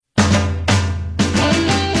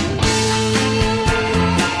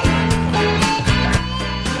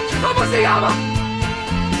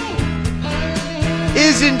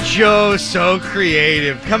Isn't Joe so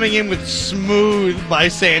creative? Coming in with Smooth by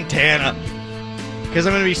Santana. Because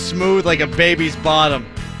I'm going to be smooth like a baby's bottom.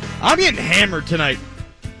 I'm getting hammered tonight.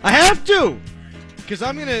 I have to. Because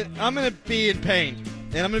I'm gonna be in pain.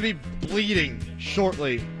 And I'm going to be bleeding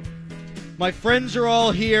shortly. My friends are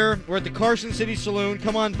all here. We're at the Carson City Saloon.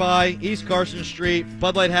 Come on by. East Carson Street.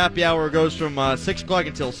 Bud Light Happy Hour goes from 6 o'clock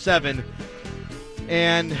until 7.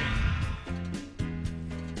 And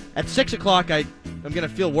at 6 o'clock, I'm going to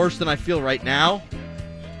feel worse than I feel right now.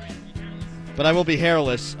 But I will be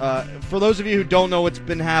hairless. For those of you who don't know what's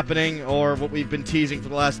been happening or what we've been teasing for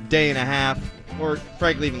the last day and a half, or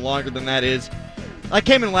frankly even longer than that is, I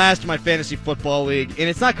came in last in my fantasy football league, and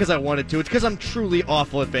it's not because I wanted to. It's because I'm truly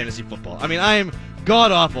awful at fantasy football. I mean, I am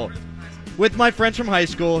god-awful. With my friends from high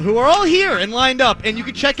school, who are all here and lined up. And you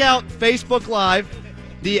can check out Facebook Live,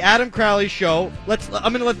 the Adam Crowley Show.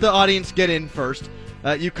 I'm going to let the audience get in first.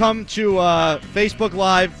 You come to Facebook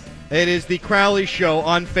Live. It is the Crowley Show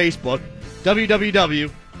on Facebook.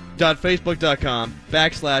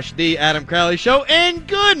 www.facebook.com/the Adam Crowley Show. And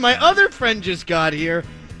good, my other friend just got here.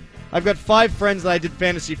 I've got 5 friends that I did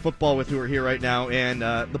fantasy football with who are here right now, and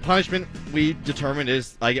the punishment we determined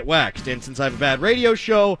is I get waxed. And since I have a bad radio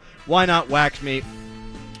show, why not wax me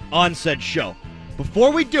on said show?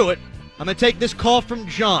 Before we do it, I'm going to take this call from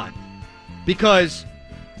John, because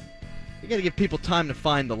you got to give people time to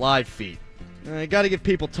find the live feed. You got to give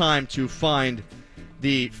people time to find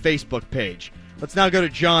the Facebook page. Let's now go to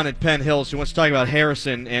John at Penn Hills, who wants to talk about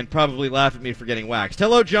Harrison and probably laugh at me for getting waxed.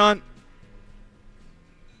 Hello, John.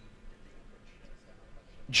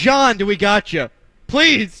 John, do we got you?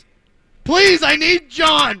 Please. Please, I need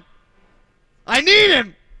John. I need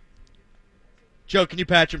him. Joe, can you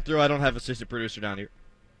patch him through? I don't have assistant producer down here.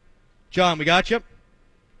 John, we got you?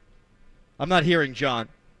 I'm not hearing John.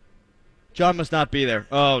 John must not be there.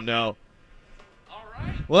 Oh, no. All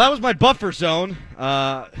right. Well, that was my buffer zone.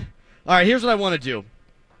 All right, here's what I want to do.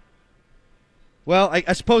 Well,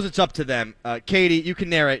 I suppose it's up to them. Katie, you can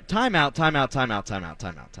narrate. Timeout, timeout, timeout, timeout,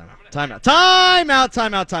 timeout, timeout, timeout, timeout,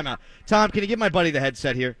 timeout, timeout. Tom, can you give my buddy the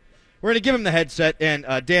headset here? We're going to give him the headset, and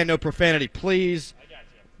Dan, no profanity, please. I got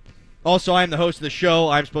you. Also, I am the host of the show.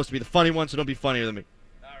 I'm supposed to be the funny one, so don't be funnier than me.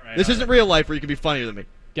 All right. This isn't real life where you can be funnier than me.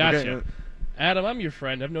 Gotcha. Okay? Adam, I'm your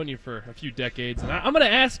friend. I've known you for a few decades, and I'm going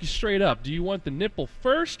to ask you straight up. Do you want the nipple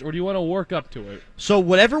first, or do you want to work up to it? So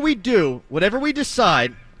whatever we do, whatever we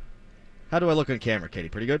decide... How do I look on camera, Katie?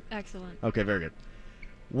 Pretty good? Excellent. Okay, very good.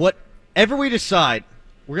 Whatever we decide,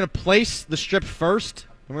 we're going to place the strip first,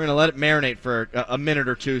 and we're going to let it marinate for a minute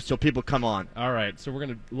or two so people come on. All right, so we're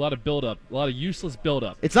going to a lot of build-up, a lot of useless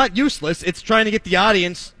build-up. It's not useless. It's trying to get the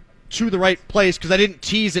audience to the right place because I didn't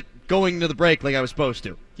tease it going to the break like I was supposed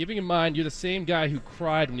to. Keeping in mind, you're the same guy who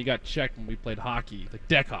cried when you got checked when we played hockey, like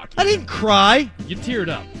deck hockey. I didn't cry. You teared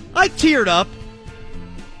up. I teared up.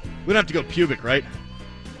 We don't have to go pubic, right?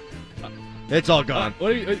 It's all gone.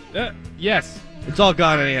 What are you, yes. It's all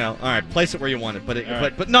gone anyhow. All right, place it where you want it,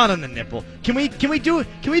 but not on the nipple. Can we do a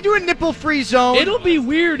nipple-free zone? It'll be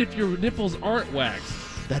weird if your nipples aren't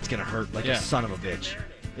waxed. That's gonna hurt like a son of a bitch.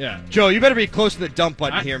 Yeah. Joe, you better be close to the dump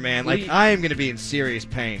button here, man. Like I am gonna be in serious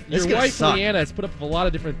pain. Your This wife suck. Leanna has put up with a lot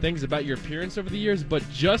of different things about your appearance over the years, but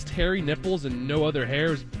just hairy nipples and no other hair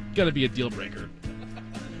is gonna be a deal breaker.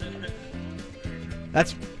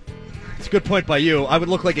 That's a good point by you. I would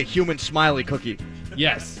look like a human smiley cookie.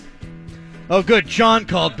 Yes. Oh, good. John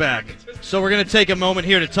called back. So we're going to take a moment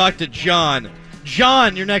here to talk to John.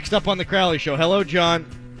 John, you're next up on the Crowley Show. Hello, John.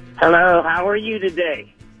 Hello. How are you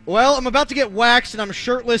today? Well, I'm about to get waxed, and I'm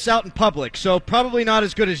shirtless out in public, so probably not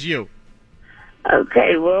as good as you.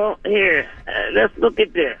 Okay, well, here, let's look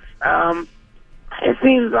at this. It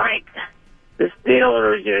seems like the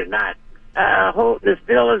Steelers are not, the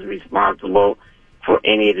Steelers responsible for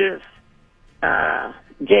any of this,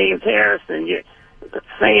 James Harrison. You're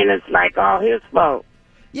saying it's like all his fault.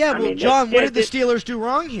 Yeah, I well, mean, John, what did the let's Steelers do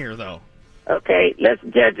wrong here, though? Okay, let's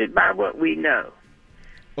judge it by what we know.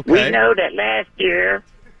 Okay. We know that last year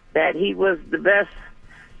that he was the best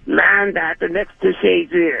linebacker next to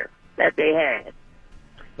Shazier that they had.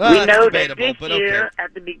 Well, we that's know debatable, that this but year, okay.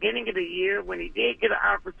 at the beginning of the year, when he did get an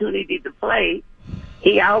opportunity to play,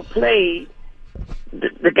 he outplayed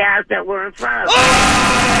the guys that were in front of him.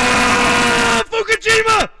 Oh!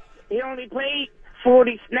 Fukushima! He only played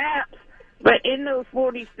 40 snaps, but in those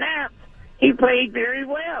 40 snaps, he played very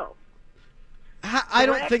well. I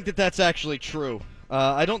don't think that that's actually true.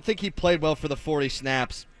 I don't think he played well for the 40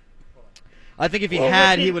 snaps. I think if he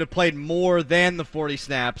had, he would have played more than the 40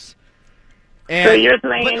 snaps. And, so you're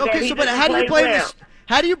saying but, okay, that he so but didn't how do you play blame well?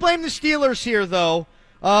 how do you blame the Steelers here, though,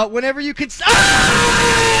 whenever you can.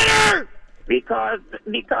 Because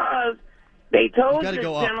they told You the gotta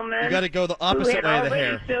go up. gentleman You gotta go the who opposite had way of the already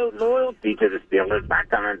hair. showed loyalty to the Steelers by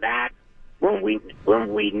coming back when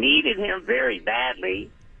we needed him very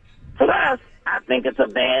badly. Plus, I think it's a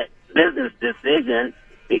bad business decision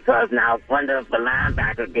because now wonder if the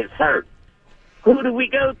linebacker gets hurt. Who do we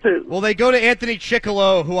go to? Well, they go to Anthony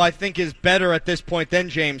Chickillo, who I think is better at this point than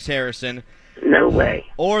James Harrison. No way.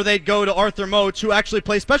 Or they'd go to Arthur Motes, who actually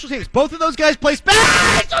plays special teams. Both of those guys play special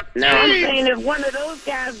teams! No, I'm saying if one of those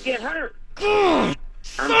guys get hurt. Ugh, I'm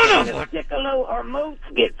son saying of a... if Chickillo or Moats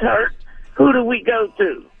gets hurt, who do we go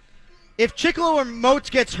to? If Chickillo or Motes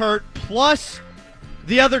gets hurt, plus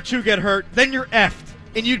the other two get hurt, then you're effed.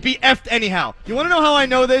 And you'd be effed anyhow. You want to know how I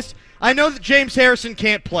know this? I know that James Harrison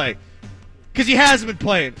can't play. Because he hasn't been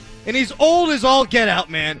playing. And he's old as all get out,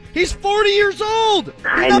 man. He's 40 years old. He's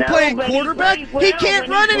I not know, playing but he quarterback. played well He can't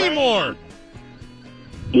when run he played. anymore.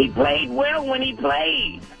 He played well when he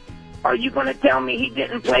played. Are you going to tell me he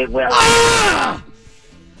didn't play well? Ah!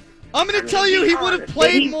 I'm going to tell you he would have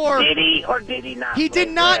played more. Did he or did he not? He play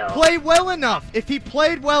did not well? play well enough. If he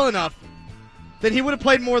played well enough, then he would have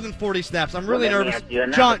played more than 40 snaps. I'm really Well, let me nervous. ask you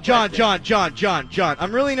another John.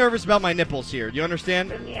 I'm really nervous about my nipples here. Do you understand?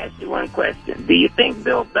 Let me ask you one question. Do you think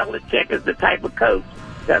Bill Belichick is the type of coach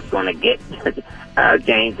that's going to get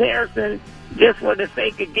James Harrison just for the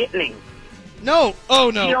sake of getting him? No. Oh,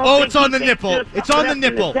 You no. don't Oh, think it's on he the thinks nipple. there's It's on the something up in the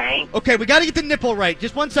nipple. tank? Okay, we got to get the nipple right.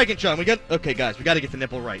 Just 1 second, John. Okay, guys, we got to get the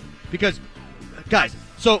nipple right. Because, guys,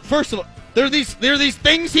 so first of all, there are these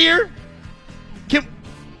things here.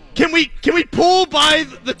 Can we pull by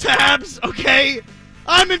the tabs, okay?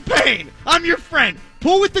 I'm in pain. I'm your friend.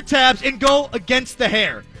 Pull with the tabs and go against the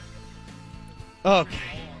hair.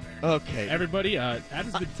 Okay. Everybody,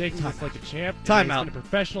 Adam's been taking this like a champ. and Time he's out. been a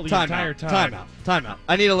professional the Time entire out. time. Time out.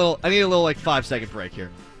 I need a little like 5-second break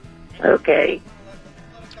here. Okay.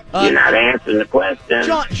 You're not answering the question.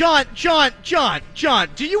 John,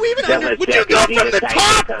 do you even Belichick would you go is from the the type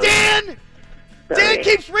top, of coach. Dan? Dan Sorry.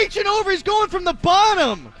 keeps reaching over. He's going from the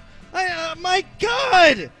bottom. My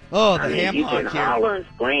God. Oh, the I mean, ham you can hock here. holler and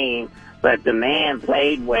scream, but the man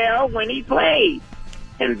played well when he played.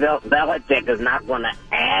 And Belichick is not going to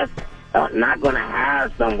not going to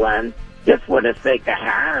hire someone just for the sake of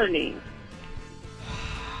hiring him.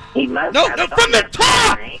 He must No, have no, some from the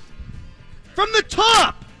top! right? From the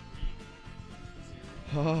top.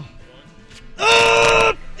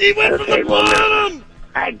 Oh, he went from Okay, the well, bottom.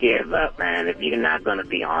 I give up, man. If you're not going to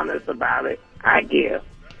be honest about it, I give.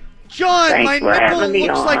 John, Thanks my for nipple having me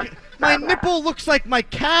looks on. like my Bye-bye. nipple looks like my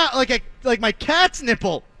cat, like my cat's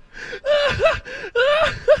nipple.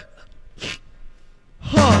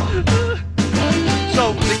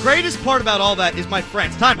 So the greatest part about all that is my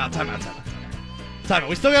friends. Time out.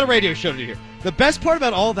 We still got a radio show to do here. The best part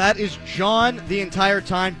about all that is John the entire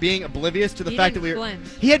time being oblivious to the He fact that didn't we were. flinch.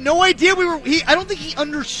 He had no idea we were. I don't think he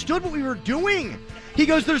understood what we were doing. He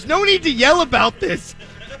goes, "There's no need to yell about this."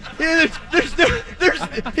 There's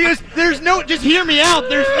no. Just hear me out.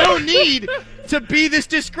 There's no need to be this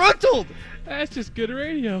disgruntled. That's just good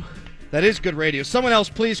radio. That is good radio. Someone else,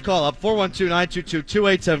 please call up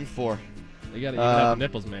 412-922-2874. You gotta even have the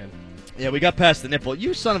nipples, man. Yeah, we got past the nipple.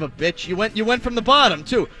 You son of a bitch. You went from the bottom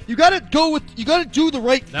too. You gotta do the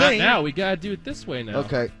right Not thing. now. We gotta do it this way now.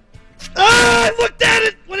 Okay. Ah, I looked at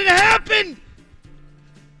it when it happened.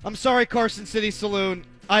 I'm sorry, Carson City Saloon.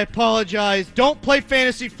 I apologize. Don't play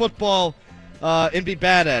fantasy football and be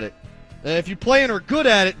bad at it. If you play and are good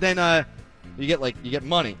at it, then you get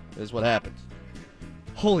money. Is what happens.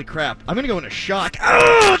 Holy crap! I'm gonna go into shock.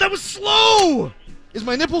 Oh, that was slow. Is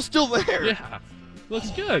my nipple still there? Yeah.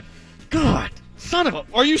 Looks good. God, son of a...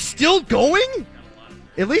 Are you still going?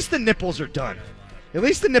 At least the nipples are done.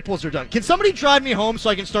 Can somebody drive me home so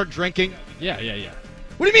I can start drinking? Yeah.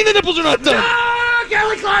 What do you mean the nipples are not done? Ah,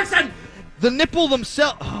 Kelly Clarkson! The nipple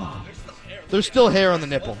themselves... Oh, there's still hair on the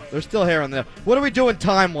nipple. What are we doing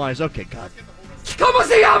time-wise? Okay, God. Como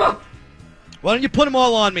se llama? Why don't you put them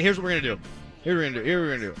all on me? Here's what we're going to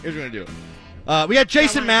do. We got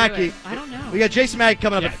Jason Mackey. I don't know. We got Jason Mackey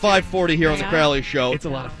coming up Yeah, at 5:40 here on the Yeah. Crowley Show. It's a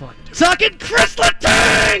lot of fun. Talking Chris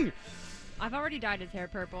Letang! I've already dyed his hair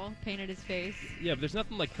purple, painted his face. Yeah, but there's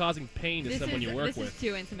nothing like causing pain to someone you work This with. is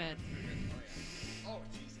too intimate.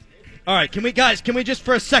 All right, can we just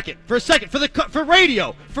for a second, for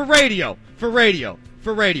radio.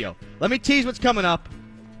 Let me tease what's coming up.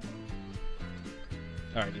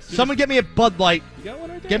 All right. Someone get me a Bud Light. You got one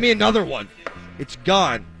right there? Get me another one. It's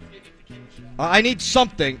gone. I need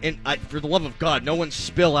something, and for the love of God, no one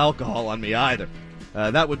spill alcohol on me either.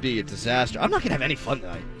 That would be a disaster. I'm not gonna have any fun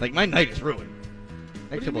tonight. Like, my night is ruined.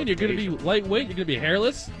 What do you mean? You're going to be lightweight? You're going to be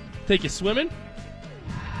hairless? Take you swimming?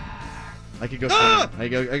 I could go swimming. I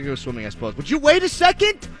could go swimming, I suppose. Would you wait a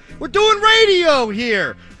second? We're doing radio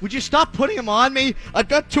here. Would you stop putting them on me? I've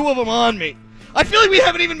got 2 of them on me. I feel like we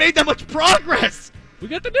haven't even made that much progress. We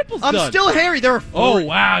got the nipples I'm done. still hairy. There are 40. Oh,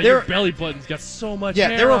 wow. Your belly button's got so much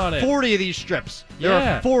hair there on are it. 40 of these strips. There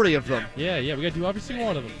Yeah. are 40 of them. Yeah, we got to do every single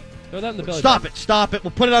one of them. Throw that in the belly Stop button. it. Stop it.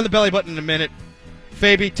 We'll put it on the belly button in a minute.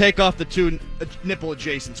 Fabi, take off the 2 nipple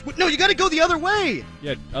adjacents. No, you got to go the other way.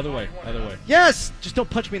 Yeah, other way. Yes. Just don't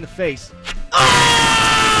punch me in the face.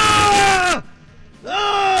 Ah!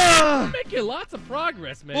 Ah! You're making lots of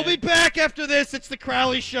progress, man. We'll be back after this. It's the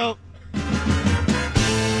Crowley Show.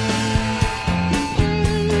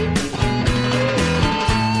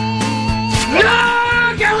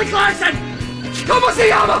 No! Kelly Clarkson! ¿Cómo se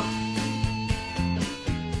llama?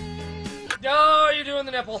 No, you're doing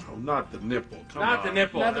the nipple. Oh, not the nipple. Come Not on. the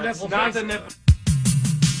nipple. Not the That's nipple. Not the nipple.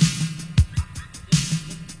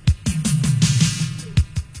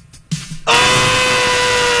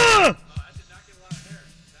 Ah!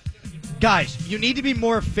 Guys, you need to be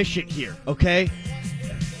more efficient here, okay?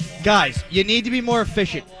 Guys, you need to be more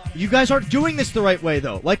efficient. You guys aren't doing this the right way,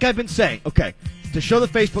 though. Like I've been saying, okay, to show the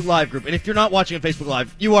Facebook Live group, and if you're not watching on Facebook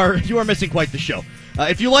Live, you are missing quite the show.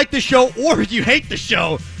 If you like the show or you hate the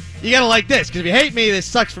show, you gotta like this, because if you hate me, this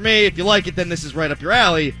sucks for me. If you like it, then this is right up your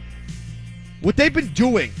alley. What they've been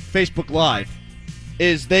doing, Facebook Live,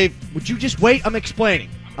 is would you just wait? I'm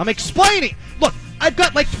explaining. Look, I've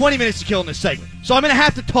got like 20 minutes to kill in this segment, so I'm gonna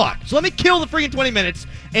have to talk. So let me kill the freaking 20 minutes,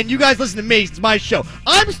 and you guys listen to me. It's my show.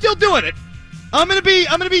 I'm still doing it. I'm gonna be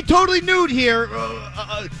totally nude here,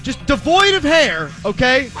 just devoid of hair.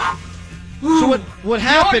 Okay. So what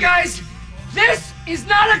happened? You know, guys, this is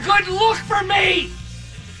not a good look for me.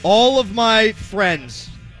 All of my friends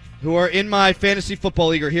who are in my fantasy football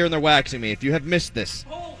league are here and they're waxing me. If you have missed this,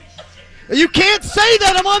 you can't say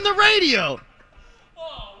that. I'm on the radio.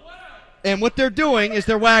 And what they're doing is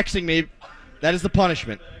they're waxing me. That is the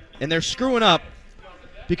punishment. And they're screwing up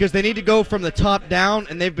because they need to go from the top down,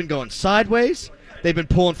 and they've been going sideways. They've been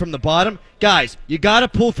pulling from the bottom. Guys, you got to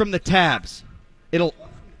pull from the tabs.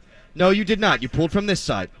 No, you did not. You pulled from this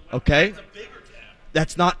side, okay?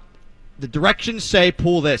 That's not... The directions say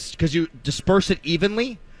pull this because you disperse it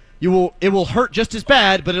evenly. It will hurt just as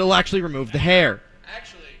bad, but it'll actually remove the hair.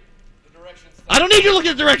 Actually, the directions. I don't need you to look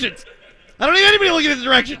at the directions. I don't need anybody looking at the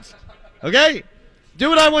directions. Okay? Do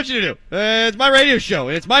what I want you to do. It's my radio show,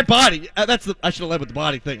 and it's my body. I should have led with the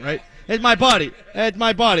body thing, right? It's my body. It's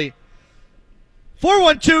my body.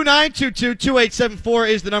 412-922-2874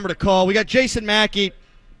 is the number to call. We got Jason Mackey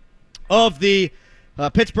of the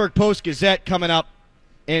Pittsburgh Post-Gazette coming up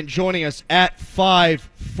and joining us at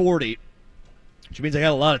 5:40, which means I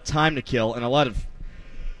got a lot of time to kill and a lot of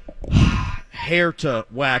hair to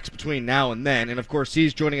wax between now and then. And, of course,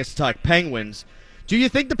 he's joining us to talk Penguins. Do you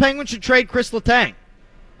think the Penguins should trade Chris Letang?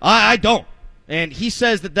 I don't. And he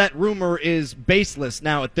says that rumor is baseless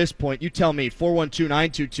now at this point. You tell me,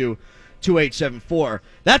 412-922-2874.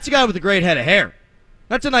 That's a guy with a great head of hair.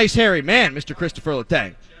 That's a nice hairy man, Mr. Christopher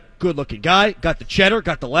Letang. Good-looking guy. Got the cheddar,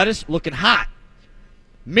 got the lettuce, looking hot.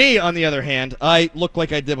 Me, on the other hand, I look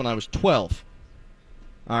like I did when I was 12.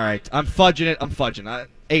 All right, I'm fudging it.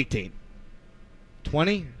 18.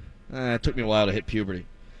 20? It took me a while to hit puberty.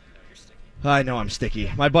 I know I'm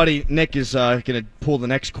sticky. My buddy Nick is going to pull the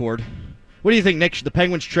next cord. What do you think, Nick? Should the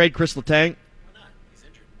Penguins trade Chris Letang? He's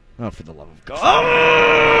injured. Oh, for the love of God.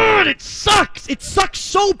 Oh, it sucks. It sucks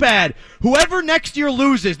so bad. Whoever next year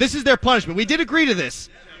loses, this is their punishment. We did agree to this.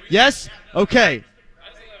 Yes? Okay.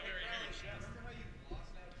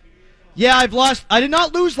 Yeah, I've lost. I did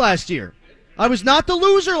not lose last year. I was not the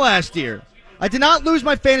loser last year. I did not lose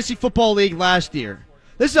my fantasy football league last year.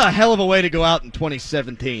 This is a hell of a way to go out in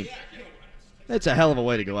 2017. It's a hell of a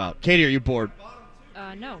way to go out. Katie, are you bored?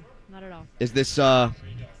 No, not at all. Is this, do I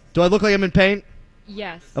look like I'm in pain?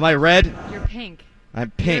 Yes. Am I red? You're pink.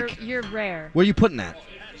 I'm pink. You're rare. Where are you putting that?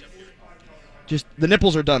 Just, the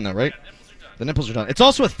nipples are done though, right? The nipples are done. It's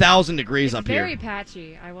also 1,000 degrees up Very here.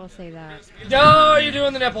 patchy, I will say that. No, you're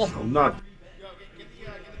doing the nipple. Oh, not.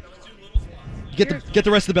 Get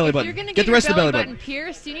the rest of the belly If button. you're gonna Get the rest of the belly button.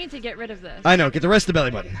 pierced, you need to get rid of this. I know. Get the rest of the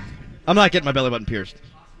belly button. I'm not getting my belly button pierced.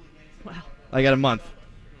 Wow, I got a month.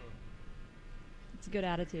 it's a good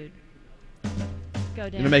attitude. Go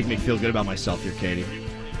down. You're gonna make me feel good about myself here, Katie.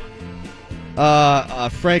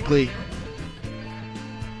 Frankly.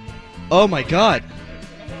 Oh my God.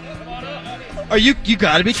 Are you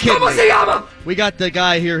gotta be kidding ¿Cómo me. se llama? We got the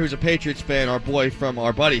guy here who's a Patriots fan, our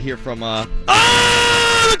buddy here from, the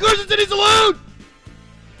Carson City Saloon!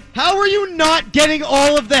 How are you not getting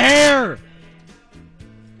all of the hair?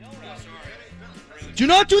 Do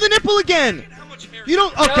not do the nipple again. You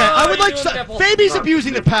don't. Okay, No, I would you're like. doing the nipple. Fabi's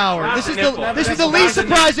abusing the power. Not This the is nipple. the Nipple. least Not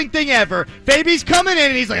the surprising thing ever. Fabi's coming in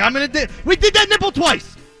and he's like, I'm gonna. We did that nipple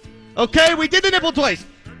twice. Okay, we did the nipple twice.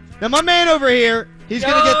 Now my man over here, he's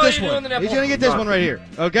gonna get this you're one. doing the nipple. He's gonna get this one right here.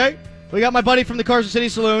 Okay. We got my buddy from the Carson City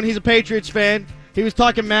Saloon. He's a Patriots fan. He was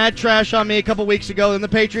talking mad trash on me a couple weeks ago, and the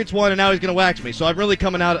Patriots won, and now he's going to wax me. So I'm really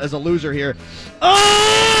coming out as a loser here.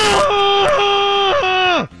 Oh!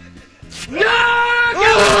 Oh!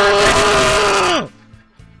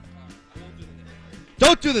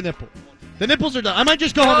 Don't do the nipple. The nipples are done. I might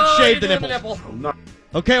just go home and shave the nipples.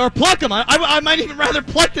 Okay, or pluck them. I might even rather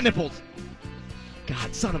pluck the nipples.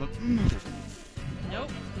 God, son of a...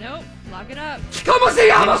 Nope. Lock it up. ¿Cómo se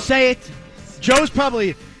llama? Say it. Joe's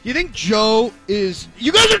probably... You think Joe is...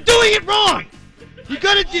 You guys are doing it wrong! You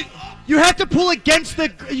gotta... You have to pull against the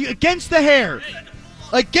hair.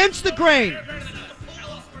 Against the grain.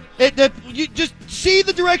 You just see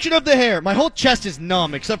the direction of the hair. My whole chest is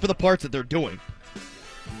numb except for the parts that they're doing.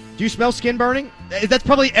 Do you smell skin burning? That's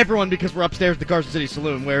probably everyone because we're upstairs at the Carson City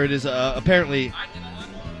Saloon where it is apparently...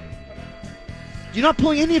 You're not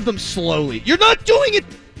pulling any of them slowly. You're not doing it...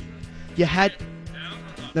 You had...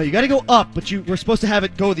 No, you got to go up, but you were supposed to have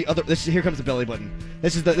it go the other. Here comes the belly button.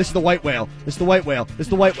 This is the white whale. This is the white whale. This is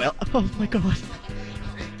the white whale. Oh my god!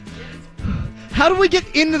 How do we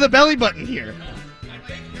get into the belly button here?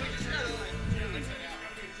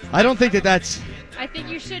 I don't think that's. I think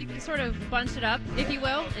you should sort of bunch it up, if you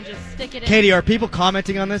will, and just stick it in. Katie, are people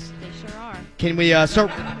commenting on this? They sure are. Can we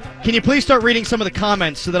start? Can you please start reading some of the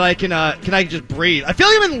comments so that I can I just breathe? I feel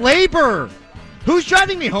like I'm in labor. Who's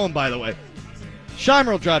driving me home, by the way?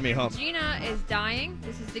 Shimer will drive me home. Gina is dying.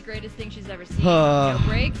 This is the greatest thing she's ever seen. Uh. No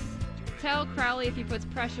breaks. Tell Crowley if he puts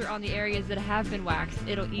pressure on the areas that have been waxed,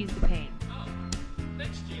 it'll ease the pain.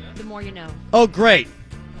 The more you know. Oh, great.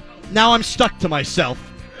 Now I'm stuck to myself.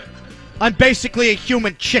 I'm basically a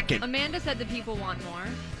human chicken. Amanda said the people want more.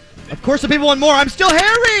 Of course the people want more. I'm still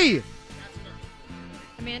hairy!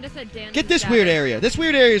 Amanda said Dan. Get this weird area. This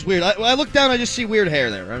weird area is weird. I look down, I just see weird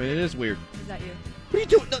hair there. I mean, it is weird. Is that you? What are you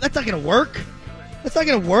doing? No, that's not going to work. That's not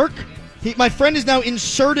going to work. My friend is now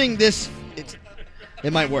inserting this.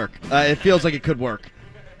 It might work. It feels like it could work.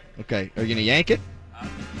 Okay, are you going to yank it?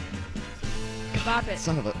 Bop it.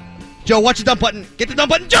 Son of a... Joe, watch the dump button. Get the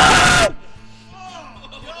dump button. Joe!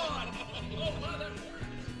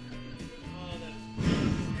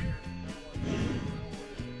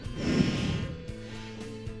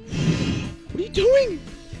 What are you doing?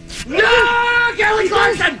 No, Kelly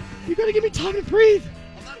Clarkson! You gotta give me time to breathe.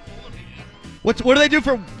 What do they do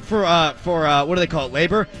for what do they call it?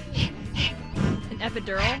 Labor? An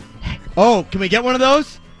epidural. Oh, can we get one of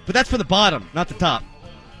those? But that's for the bottom, not the top.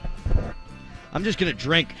 I'm just gonna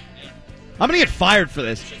drink. I'm gonna get fired for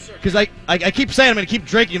this because I keep saying I'm gonna keep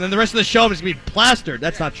drinking, and then the rest of the show I'm just gonna be plastered.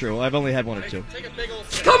 That's not true. I've only had one or two.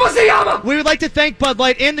 ¿Cómo se llama? We would like to thank Bud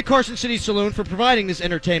Light and the Carson City Saloon for providing this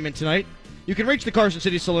entertainment tonight. You can reach the Carson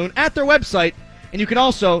City Saloon at their website, and you can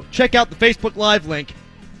also check out the Facebook Live link,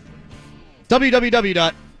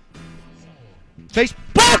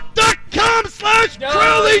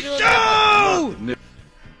 www.facebook.com/Crowley Show!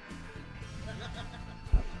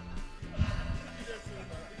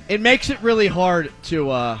 It makes it really hard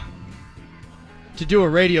to do a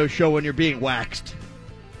radio show when you're being waxed.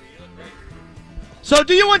 So,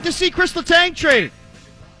 do you want to see Chris Letang traded?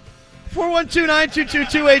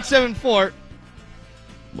 412-922-2874.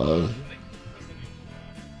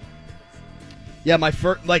 Yeah, my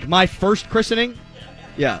first christening.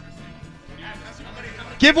 Yeah.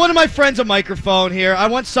 Give one of my friends a microphone here. I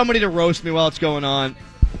want somebody to roast me while it's going on.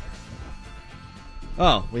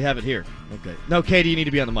 Oh, we have it here. Okay. No, Katie, you need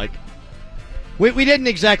to be on the mic. We didn't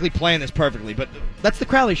exactly plan this perfectly, but that's the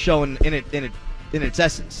Crowley Show in its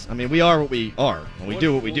essence. I mean, we are what we are, and we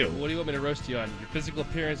do what we do. What do you want me to roast you on? Your physical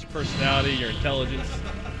appearance, your personality, your intelligence,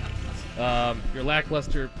 your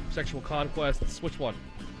lackluster sexual conquests? Which one?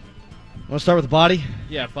 Want to start with the body?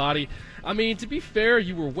 Yeah, body. I mean, to be fair,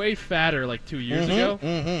 you were way fatter like 2 years ago,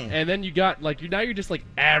 and then you got now you're just like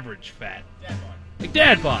average fat, like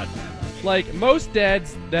dad bod. Like most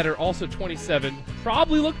dads that are also 27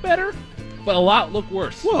 probably look better, but a lot look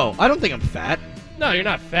worse. Whoa, I don't think I'm fat. No, you're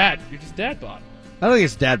not fat. You're just dad bod. I don't think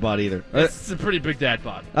it's dad bod either. It's a pretty big dad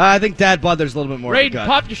bod. I think dad bod, there's a little bit more. Raiden,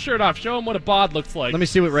 pop your shirt off. Show him what a bod looks like. Let me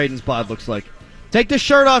see what Raiden's bod looks like. Take the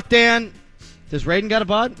shirt off, Dan. Does Raiden got a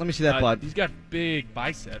bod? Let me see that bod. He's got big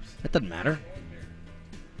biceps. That doesn't matter.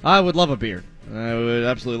 I would love a beard. I would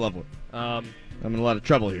absolutely love one. I'm in a lot of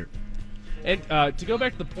trouble here. And to go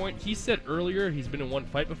back to the point, he said earlier he's been in one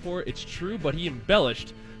fight before. It's true, but he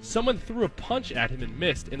embellished. Someone threw a punch at him and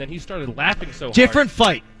missed, and then he started laughing so hard. Different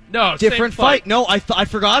fight. No, Different same fight. No, I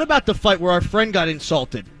forgot about the fight where our friend got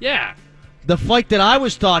insulted. Yeah. The fight that I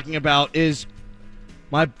was talking about is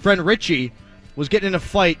my friend Richie was getting in a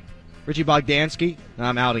fight. Richie Bogdansky.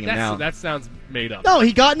 I'm outing him now. That sounds made up. No,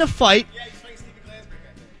 he got in a fight. Yeah, he's fighting Stephen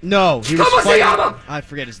Glansberg. No, he was ¿Cómo se llama? fighting. I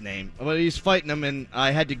forget his name. But he was fighting him, and I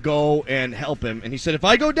had to go and help him. And he said, if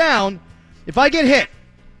I go down, if I get hit,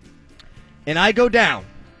 and I go down,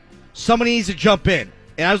 somebody needs to jump in.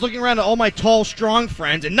 And I was looking around at all my tall, strong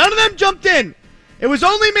friends, and none of them jumped in. It was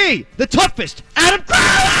only me, the toughest, Adam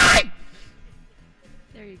Crowley!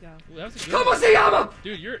 There you go. Ooh, that was a good ¿Cómo one. se llama?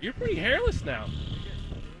 Dude, you're pretty hairless now.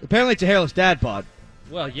 Apparently it's a hairless dad bod.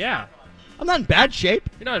 Well, yeah. I'm not in bad shape.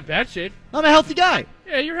 You're not in bad shape. I'm a healthy guy.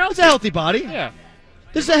 Yeah, you're healthy. It's a healthy body. Yeah.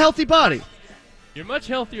 This is a healthy body. You're much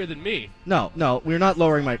healthier than me. No, we're not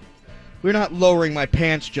lowering my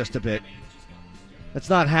pants just a bit. That's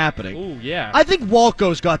not happening. Ooh, yeah. I think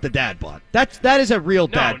Walco's got the dad bod. That is a real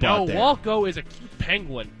dad bod there. Walco is a cute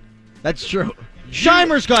penguin. That's true.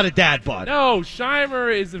 Scheimer's got a dad bod. No,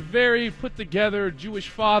 Scheimer is a very put-together Jewish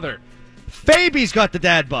father. Fabi's got the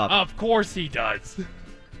dad bod. Of course he does.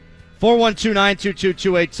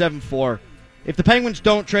 412-922-2874. If the Penguins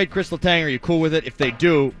don't trade Chris Letang, are you cool with it? If they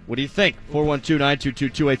do, what do you think?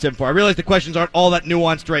 412-922-2874. I realize the questions aren't all that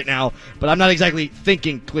nuanced right now, but I'm not exactly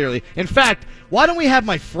thinking clearly. In fact, why don't we have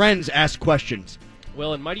my friends ask questions?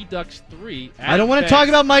 Well, in Mighty Ducks 3... I don't want to talk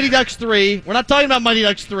about Mighty Ducks 3. We're not talking about Mighty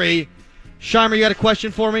Ducks 3. Scheimer, you got a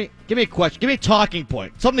question for me? Give me a question. Give me a talking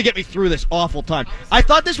point. Something to get me through this awful time. I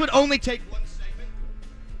thought this would only take one segment.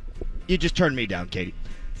 You just turned me down, Katie.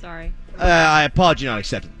 Sorry. I apologize, not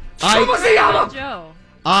accepted. ¿Cómo se llama? Joe.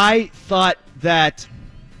 I thought that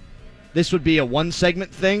this would be a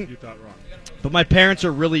one-segment thing. You thought wrong. But my friends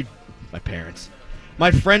are really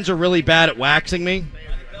bad at waxing me.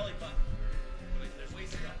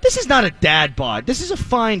 This is not a dad bod. This is a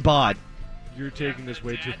fine bod. You're taking this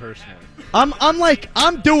way too personally. I'm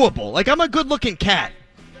doable. Like, I'm a good-looking cat.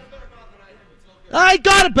 I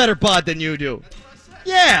got a better bod than you do.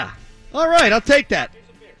 Yeah. All right, I'll take that.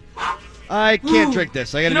 I can't drink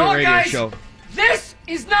this. I got to do a radio guys? show. This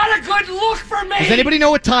is not a good look for me. Does anybody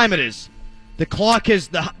know what time it is? The clock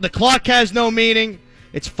has no meaning.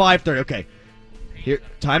 It's 5:30. Okay. Here,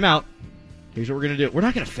 time out. Here's what we're gonna do. We're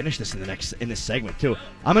not gonna finish this in this segment too.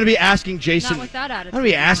 I'm gonna be asking Jason. Not with that attitude. I'm gonna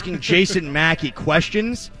be asking Jason Mackey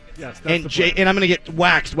questions. Yes, that's and the plan. and I'm gonna get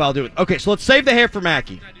waxed while doing it. Okay, so let's save the hair for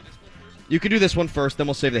Mackey. You can do this one first, then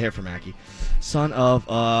we'll save the hair for Mackey. Son of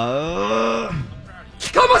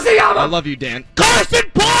 ¿Cómo se llama? I love you, Dan. Carson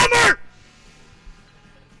Palmer!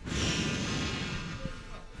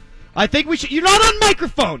 I think we should... You're not on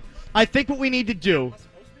microphone! I think what we need to do...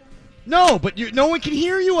 No, but no one can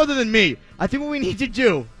hear you other than me. I think what we need to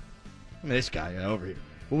do... I mean, this guy over here.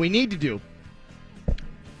 What we need to do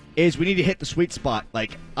is we need to hit the sweet spot.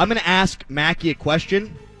 Like, I'm going to ask Mackey a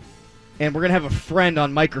question, and we're going to have a friend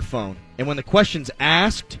on microphone. And when the question's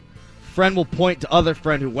asked... friend will point to other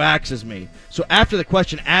friend who waxes me. So after the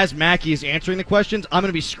question, as Mackey is answering the questions, I'm going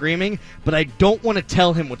to be screaming, but I don't want to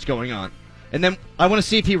tell him what's going on. And then I want to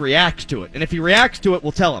see if he reacts to it. And if he reacts to it,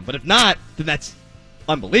 we'll tell him. But if not, then that's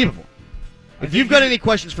unbelievable. If you've got any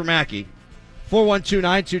questions for Mackey,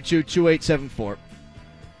 412-922-2874.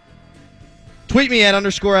 Tweet me at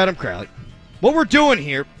 _Adam Crowley. What we're doing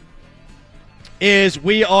here is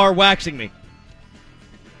we are waxing me.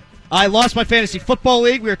 I lost my fantasy football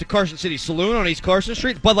league. We are at the Carson City Saloon on East Carson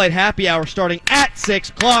Street. The Bud Light Happy Hour starting at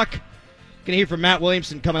 6 o'clock. Going to hear from Matt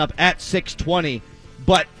Williamson coming up at 6:20.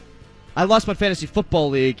 But I lost my fantasy football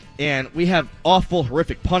league, and we have awful,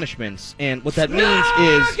 horrific punishments. And what that means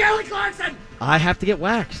is Kelly Clarkson! I have to get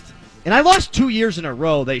waxed. And I lost 2 years in a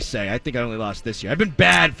row, they say. I think I only lost this year. I've been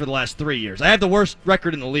bad for the last 3 years. I have the worst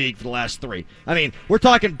record in the league for the last 3. I mean, we're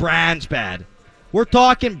talking Brand's bad. We're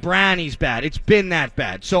talking Brownie's bad. It's been that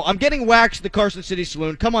bad. So I'm getting waxed at the Carson City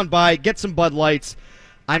Saloon. Come on by, get some Bud Lights.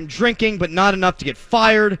 I'm drinking, but not enough to get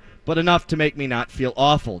fired, but enough to make me not feel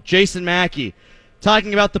awful. Jason Mackey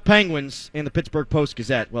talking about the Penguins in the Pittsburgh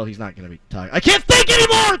Post-Gazette. Well, he's not going to be talking. I can't think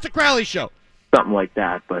anymore! It's the Crowley Show! Something like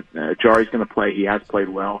that, but Jari's going to play. He has played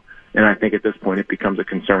well, and I think at this point it becomes a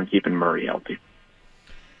concern keeping Murray healthy.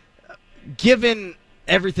 Given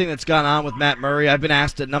everything that's gone on with Matt Murray, I've been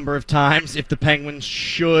asked a number of times if the Penguins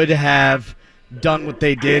should have done what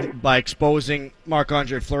they did by exposing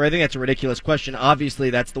Marc-Andre Fleury. I think that's a ridiculous question. Obviously,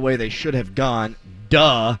 that's the way they should have gone.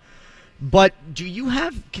 Duh. But do you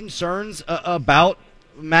have concerns about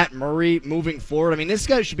Matt Murray moving forward? I mean, this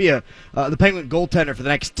guy should be the Penguin goaltender for the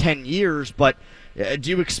next 10 years, but do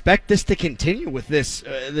you expect this to continue with this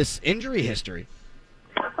injury history?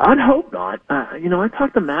 I'd hope not. I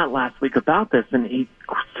talked to Matt last week about this, and he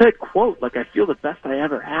said, quote, like, I feel the best I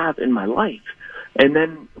ever have in my life. And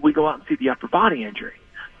then we go out and see the upper body injury.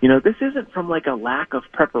 This isn't from, like, a lack of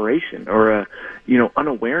preparation or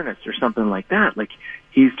unawareness or something like that. Like,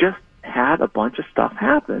 he's just had a bunch of stuff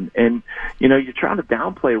happen. And, you try to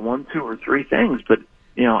downplay 1, 2, or 3 things, but,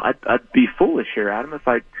 I'd be foolish here, Adam, if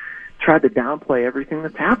I tried to downplay everything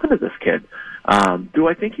that's happened to this kid. Do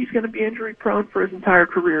I think he's going to be injury prone for his entire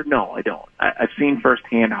career? No, I don't. I've seen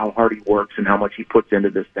firsthand how hard he works and how much he puts into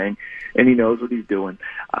this thing, and he knows what he's doing.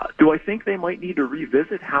 Do I think they might need to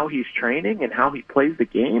revisit how he's training and how he plays the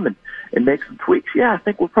game and make some tweaks? Yeah, I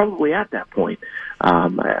think we're probably at that point. I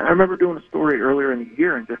remember doing a story earlier in the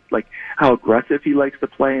year and just like how aggressive he likes to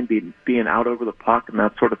play and being out over the puck and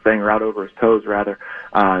that sort of thing, or out over his toes rather,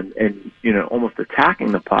 and almost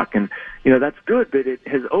attacking the puck. And that's good, but it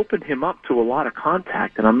has opened him up to a lot of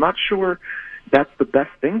contact, and I'm not sure that's the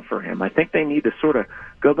best thing for him. I think they need to sort of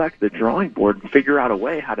go back to the drawing board and figure out a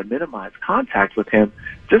way how to minimize contact with him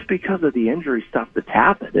just because of the injury stuff that's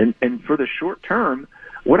happened. And for the short term,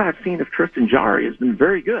 what I've seen of Tristan Jarry has been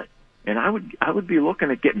very good. And I would be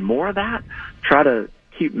looking at getting more of that, try to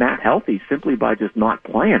keep Matt healthy simply by just not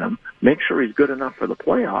playing him, make sure he's good enough for the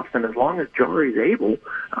playoffs. And as long as Jarry's able,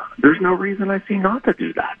 there's no reason I see not to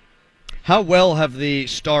do that. How well have the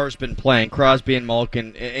Stars been playing, Crosby and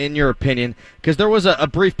Malkin, in your opinion? Because there was a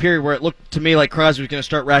brief period where it looked to me like Crosby was going to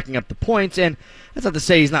start racking up the points, and that's not to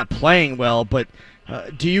say he's not playing well, but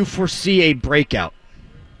do you foresee a breakout?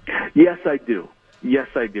 Yes, I do. Yes,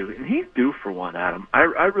 I do. And he's due for one, Adam. I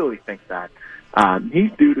really think that.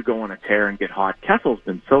 He's due to go on a tear and get hot. Kessel's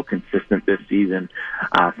been so consistent this season.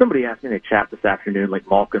 Somebody asked me in a chat this afternoon, like,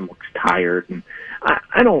 Malkin looks tired, and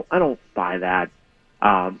I don't buy that.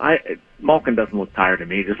 Malkin doesn't look tired to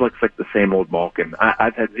me. He just looks like the same old Malkin.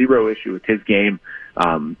 I've had zero issue with his game.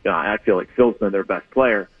 I feel like Phil's been their best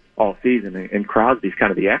player all season, and Crosby's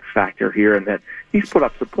kind of the X factor here, in that he's put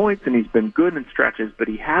up some points and he's been good in stretches, but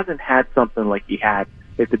he hasn't had something like he had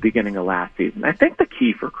at the beginning of last season. I think the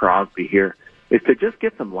key for Crosby here is to just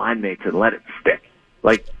get some line mates and let it stick.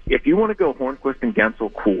 Like, if you want to go Hornquist and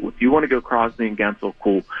Gensel, cool. If you want to go Crosby and Gensel,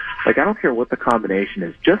 cool. Like, I don't care what the combination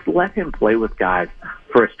is. Just let him play with guys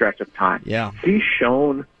for a stretch of time. Yeah. He's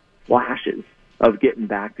shown flashes of getting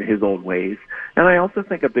back to his old ways. And I also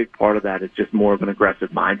think a big part of that is just more of an aggressive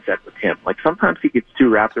mindset with him. Like, sometimes he gets too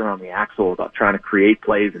wrapped around the axle about trying to create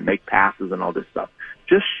plays and make passes and all this stuff.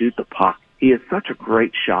 Just shoot the puck. He has such a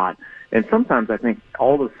great shot. And sometimes I think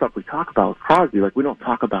all the stuff we talk about with Crosby, like, we don't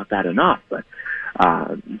talk about that enough. But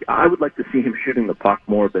I would like to see him shooting the puck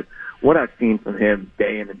more, but what I've seen from him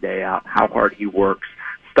day in and day out, how hard he works,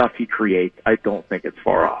 stuff he creates, I don't think it's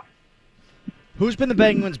far off. Who's been the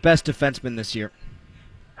Penguins' best defenseman this year?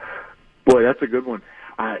 Boy, that's a good one.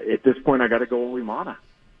 At this point, I got to go Olli Maatta.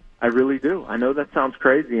 I really do. I know that sounds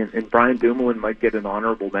crazy, and Brian Dumoulin might get an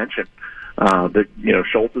honorable mention. But,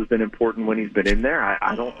 Schultz has been important when he's been in there.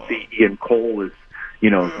 I don't see Ian Cole as,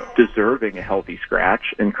 deserving a healthy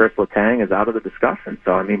scratch, and Chris Letang is out of the discussion.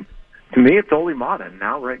 So, I mean, to me, it's Olli Maatta. And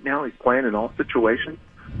right now, he's playing in all situations.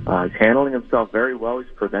 He's handling himself very well.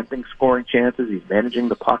 He's preventing scoring chances. He's managing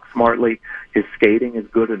the puck smartly. His skating is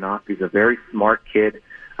good enough. He's a very smart kid.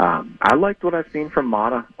 I liked what I've seen from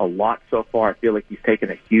Maatta a lot so far. I feel like he's taken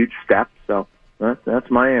a huge step. So that's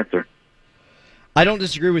my answer. I don't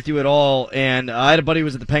disagree with you at all. And I had a buddy who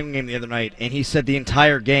was at the Penguin game the other night, and he said the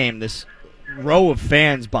entire game, this row of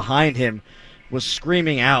fans behind him was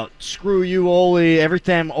screaming out, "Screw you, Olli." Every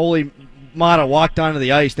time Olli Maatta walked onto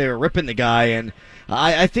the ice, they were ripping the guy. And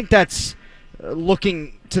I think that's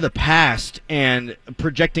looking to the past and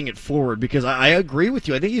projecting it forward, because I agree with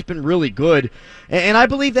you. I think he's been really good, and I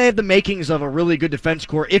believe they have the makings of a really good defense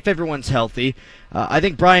corps if everyone's healthy. I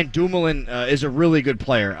think Brian Dumoulin is a really good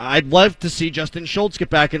player. I'd love to see Justin Schultz get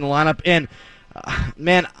back in the lineup, and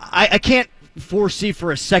man, I can't foresee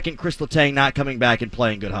for a second Chris Letang not coming back and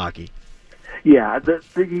playing good hockey. Yeah, the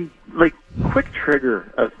quick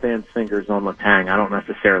trigger of fans' fingers on Letang, I don't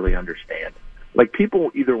necessarily understand. Like,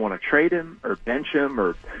 people either want to trade him or bench him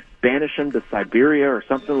or banish him to Siberia or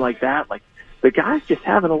something like that. Like, the guy's just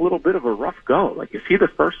having a little bit of a rough go. Like, is he the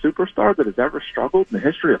first superstar that has ever struggled in the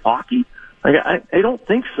history of hockey? Like, I don't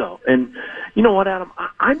think so. And you know what, Adam?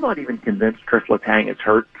 I'm not even convinced Chris Letang is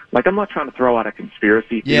hurt. Like, I'm not trying to throw out a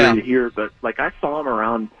conspiracy theory here, but, like, I saw him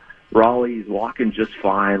around Raleigh's walking just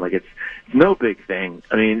fine. Like, it's no big thing.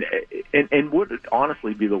 I mean, and would it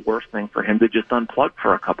honestly be the worst thing for him to just unplug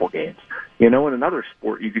for a couple games? You know, in another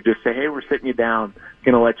sport, you could just say, hey, we're sitting you down,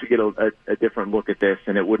 going to let you get a different look at this,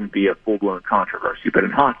 and it wouldn't be a full-blown controversy. But in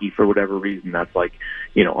hockey, for whatever reason, that's like,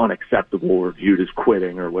 you know, unacceptable or viewed as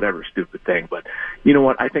quitting or whatever stupid thing. But you know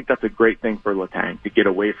what? I think that's a great thing for Letang to get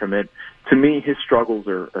away from it. To me, his struggles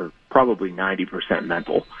are probably 90%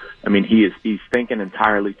 mental. I mean, he's thinking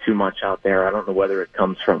entirely too much out there. I don't know whether it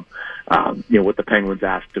comes from, you know, what the Penguins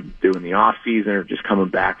asked him to do in the off season or just coming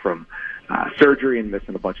back from surgery and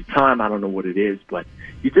missing a bunch of time. I don't know what it is, but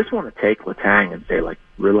you just want to take Letang and say, like,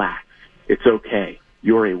 relax. It's okay.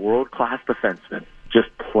 You're a world-class defenseman. Just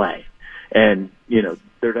play. And, you know,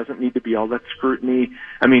 there doesn't need to be all that scrutiny.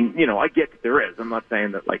 I mean, you know, I get that there is. I'm not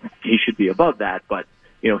saying that, like, he should be above that, but,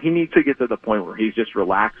 you know, he needs to get to the point where he's just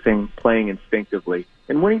relaxing, playing instinctively.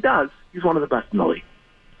 And when he does, he's one of the best in the league.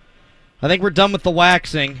 I think we're done with the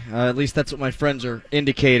waxing. At least that's what my friends are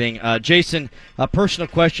indicating. Jason, a personal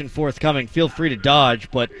question forthcoming. Feel free to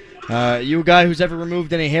dodge, but you a guy who's ever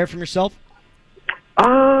removed any hair from yourself?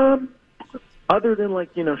 Other than,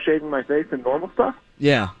 like, you know, shaving my face and normal stuff?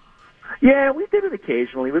 Yeah. Yeah, we did it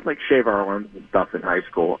occasionally. We'd, like, shave our arms and stuff in high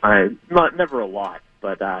school. Never a lot,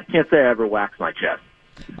 but I can't say I ever waxed my chest.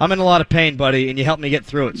 I'm in a lot of pain, buddy, and you helped me get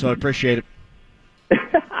through it, so I appreciate it.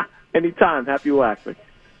 Anytime. Happy waxing.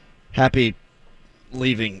 Happy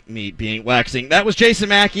leaving me being waxing. That was Jason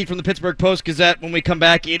Mackey from the Pittsburgh Post-Gazette. When we come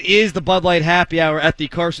back, it is the Bud Light Happy Hour at the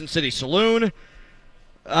Carson City Saloon.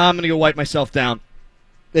 I'm going to go wipe myself down.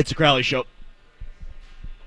 It's a Crowley Show.